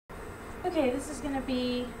Okay, this is going to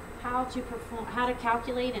be how to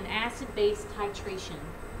calculate an acid-base titration.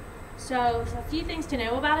 So a few things to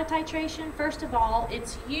know about a titration. First of all,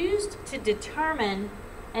 it's used to determine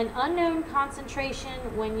an unknown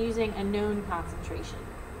concentration when using a known concentration.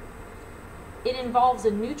 It involves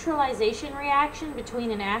a neutralization reaction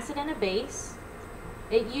between an acid and a base.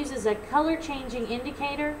 It uses a color-changing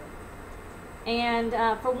indicator. And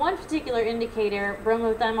for one particular indicator,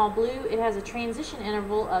 bromothymol blue, it has a transition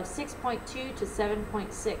interval of 6.2 to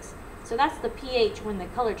 7.6. So that's the pH when the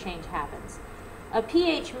color change happens. A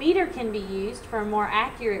pH meter can be used for a more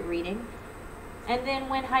accurate reading. And then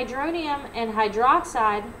when hydronium and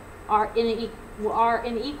hydroxide are in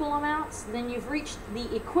equal amounts, then you've reached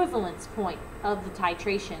the equivalence point of the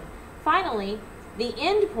titration. Finally, the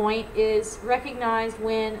end point is recognized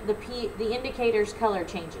when the indicator's color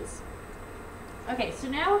changes. Okay, so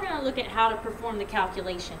now we're going to look at how to perform the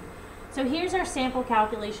calculation. So here's our sample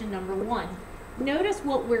calculation number 1. Notice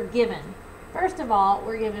what we're given. First of all,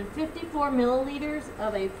 we're given 54 milliliters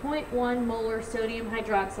of a 0.1 molar sodium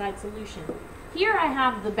hydroxide solution. Here I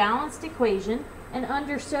have the balanced equation, and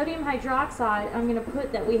under sodium hydroxide, I'm going to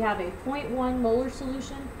put that we have a 0.1 molar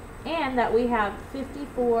solution and that we have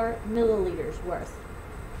 54 milliliters worth.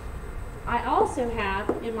 I also have,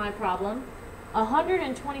 in my problem,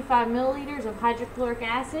 125 milliliters of hydrochloric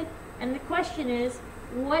acid, and the question is,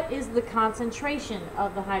 what is the concentration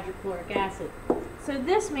of the hydrochloric acid? So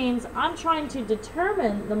this means I'm trying to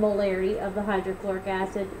determine the molarity of the hydrochloric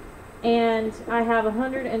acid, and I have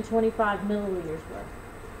 125 milliliters worth.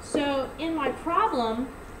 So in my problem,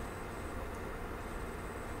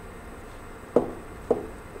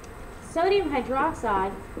 sodium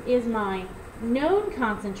hydroxide is my known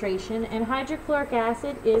concentration and hydrochloric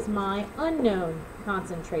acid is my unknown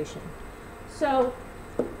concentration. So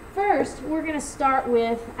first we're going to start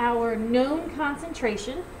with our known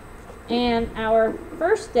concentration, and our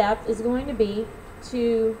first step is going to be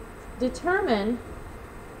to determine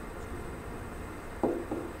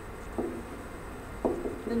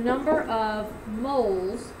the number of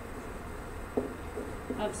moles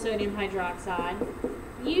of sodium hydroxide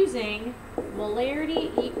using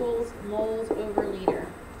molarity equals moles over liter.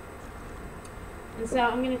 And so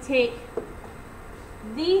I'm going to take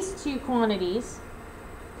these two quantities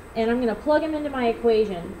and I'm going to plug them into my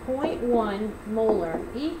equation. 0.1 molar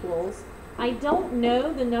equals, I don't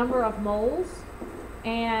know the number of moles,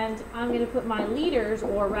 and I'm going to put my liters,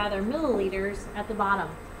 or rather milliliters, at the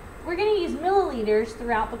bottom. We're going to use milliliters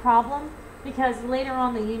throughout the problem because later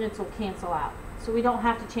on the units will cancel out. So we don't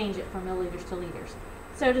have to change it from milliliters to liters.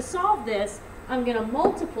 So to solve this, I'm going to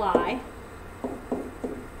multiply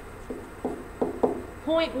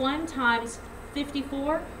 0.1 times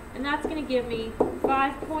 54, and that's going to give me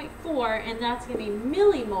 5.4, and that's going to be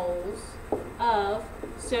millimoles of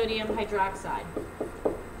sodium hydroxide.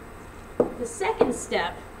 The second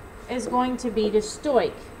step is going to be to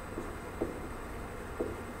stoich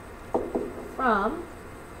from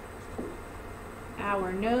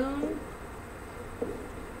our known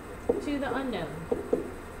to the unknown.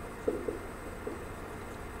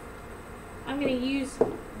 I'm going to use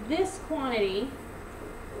this quantity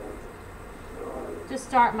to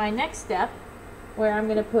start my next step, where I'm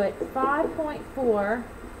going to put 5.4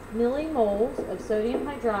 millimoles of sodium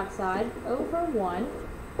hydroxide over 1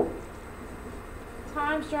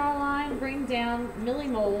 times, draw a line, bring down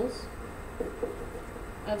millimoles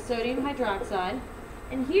of sodium hydroxide,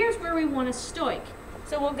 and here's where we want to stoich.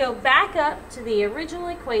 So we'll go back up to the original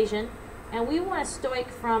equation, and we want to stoich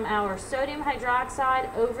from our sodium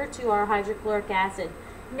hydroxide over to our hydrochloric acid.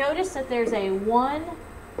 Notice that there's a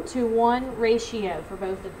 1-to-1 ratio for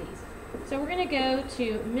both of these. So we're going to go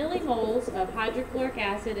to millimoles of hydrochloric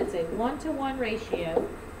acid. It's a 1-to-1 ratio,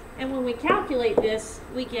 and when we calculate this,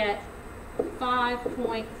 we get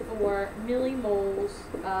 5.4 millimoles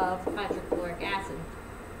of hydrochloric acid.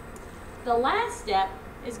 The last step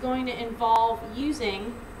is going to involve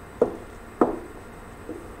using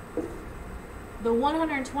the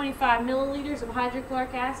 125 milliliters of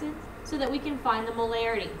hydrochloric acid so that we can find the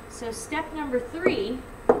molarity. So step number 3,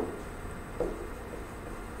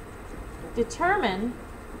 determine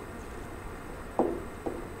the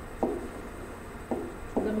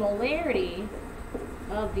molarity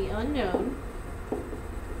of the unknown.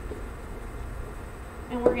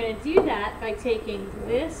 And we're going to do that by taking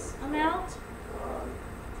this amount.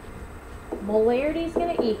 Molarity is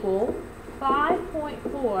going to equal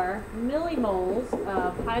 5.4 millimoles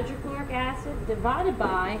of hydrochloric acid divided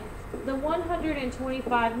by the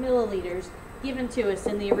 125 milliliters given to us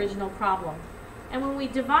in the original problem. And when we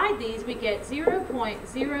divide these, we get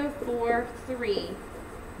 0.043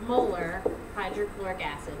 molar hydrochloric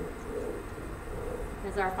acid.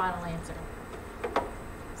 as our final answer.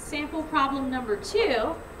 Sample problem number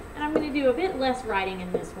 2, and I'm going to do a bit less writing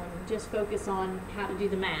in this one, just focus on how to do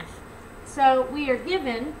the math. So we are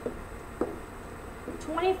given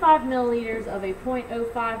 25 milliliters of a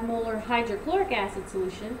 0.05 molar hydrochloric acid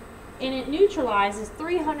solution, and it neutralizes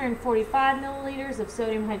 345 milliliters of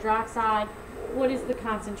sodium hydroxide. What is the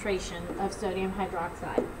concentration of sodium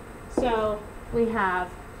hydroxide? So we have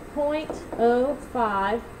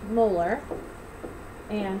 0.05 molar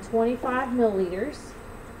and 25 milliliters.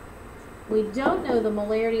 We don't know the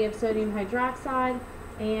molarity of sodium hydroxide,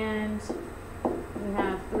 and we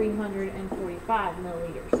have 345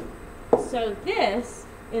 milliliters. So this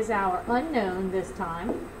is our unknown this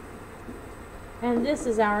time, and this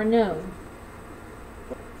is our known.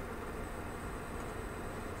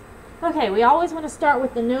 Okay, we always want to start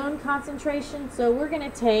with the known concentration, so we're going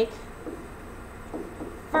to take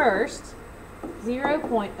first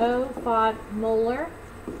 0.05 molar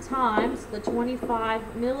times the 25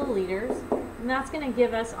 milliliters, and that's going to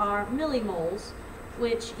give us our millimoles,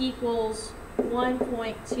 which equals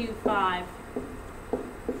 1.25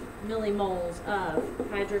 millimoles of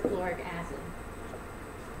hydrochloric acid.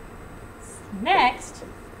 Next,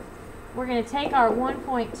 we're going to take our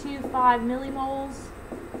 1.25 millimoles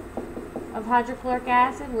of hydrochloric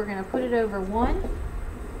acid, we're going to put it over 1,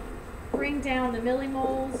 bring down the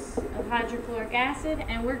millimoles of hydrochloric acid,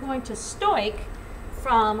 and we're going to stoich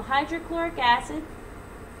from hydrochloric acid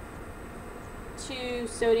to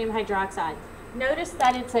sodium hydroxide. Notice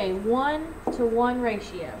that it's a 1-to-1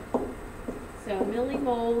 ratio. So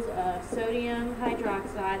millimoles of sodium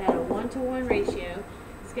hydroxide at a 1-to-1 ratio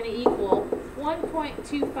is going to equal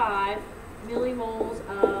 1.25 millimoles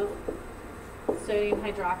of sodium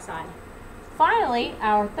hydroxide. Finally,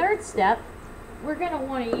 our third step, we're going to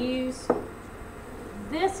want to use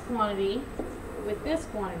this quantity with this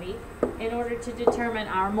quantity in order to determine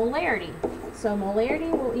our molarity. So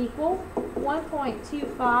molarity will equal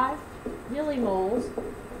 1.25 millimoles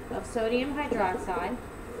of sodium hydroxide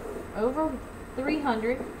over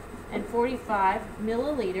 345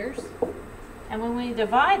 milliliters. And when we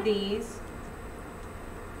divide these,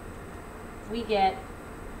 we get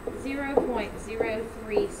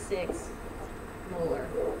 0.036 molar,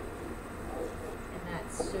 and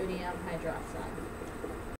that's sodium hydroxide.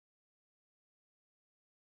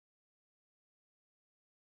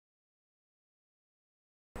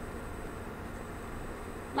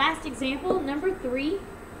 Last example, number 3.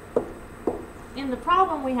 In the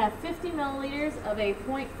problem, we have 50 milliliters of a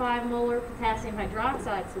 0.5 molar potassium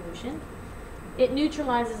hydroxide solution. It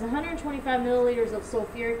neutralizes 125 milliliters of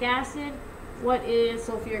sulfuric acid. What is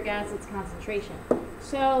sulfuric acid's concentration?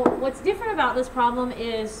 So what's different about this problem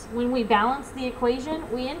is when we balance the equation,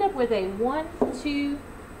 we end up with a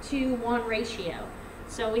 1-to-1 ratio.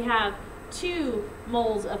 So we have 2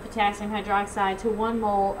 moles of potassium hydroxide to 1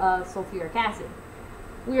 mole of sulfuric acid.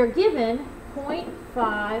 We are given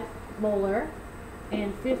 0.5 molar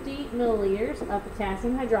and 50 milliliters of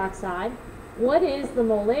potassium hydroxide. What is the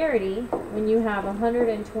molarity when you have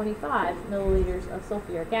 125 milliliters of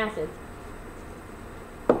sulfuric acid?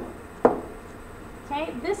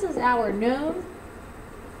 Okay, this is our known,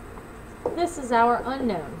 this is our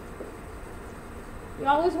unknown. You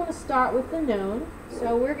always want to start with the known,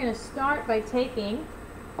 so we're going to start by taking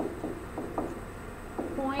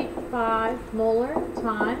 0.5 molar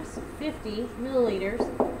times 50 milliliters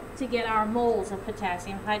to get our moles of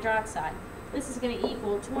potassium hydroxide. This is going to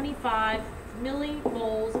equal 25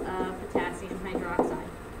 millimoles of potassium hydroxide.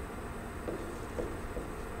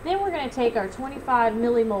 Then we're going to take our 25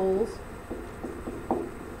 millimoles,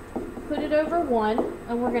 put it over 1,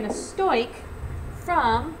 and we're going to stoich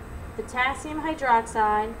from potassium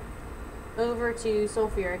hydroxide over to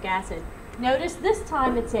sulfuric acid. Notice this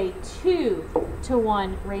time it's a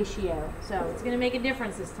 2-to-1 ratio, so it's going to make a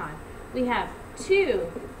difference this time. We have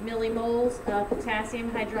 2 millimoles of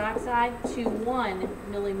potassium hydroxide to 1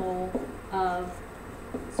 millimole of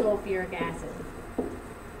sulfuric acid.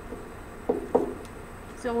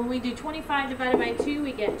 So when we do 25 divided by 2,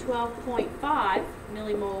 we get 12.5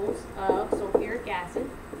 millimoles of sulfuric acid.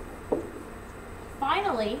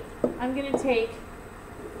 Finally, I'm going to take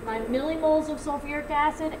my millimoles of sulfuric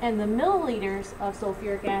acid and the milliliters of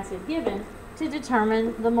sulfuric acid given to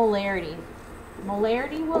determine the molarity.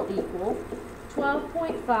 Molarity will equal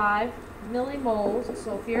 12.5 millimoles of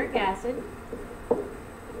sulfuric acid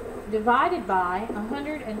divided by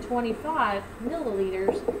 125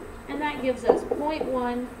 milliliters, and that gives us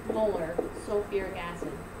 0.1 molar sulfuric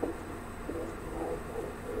acid.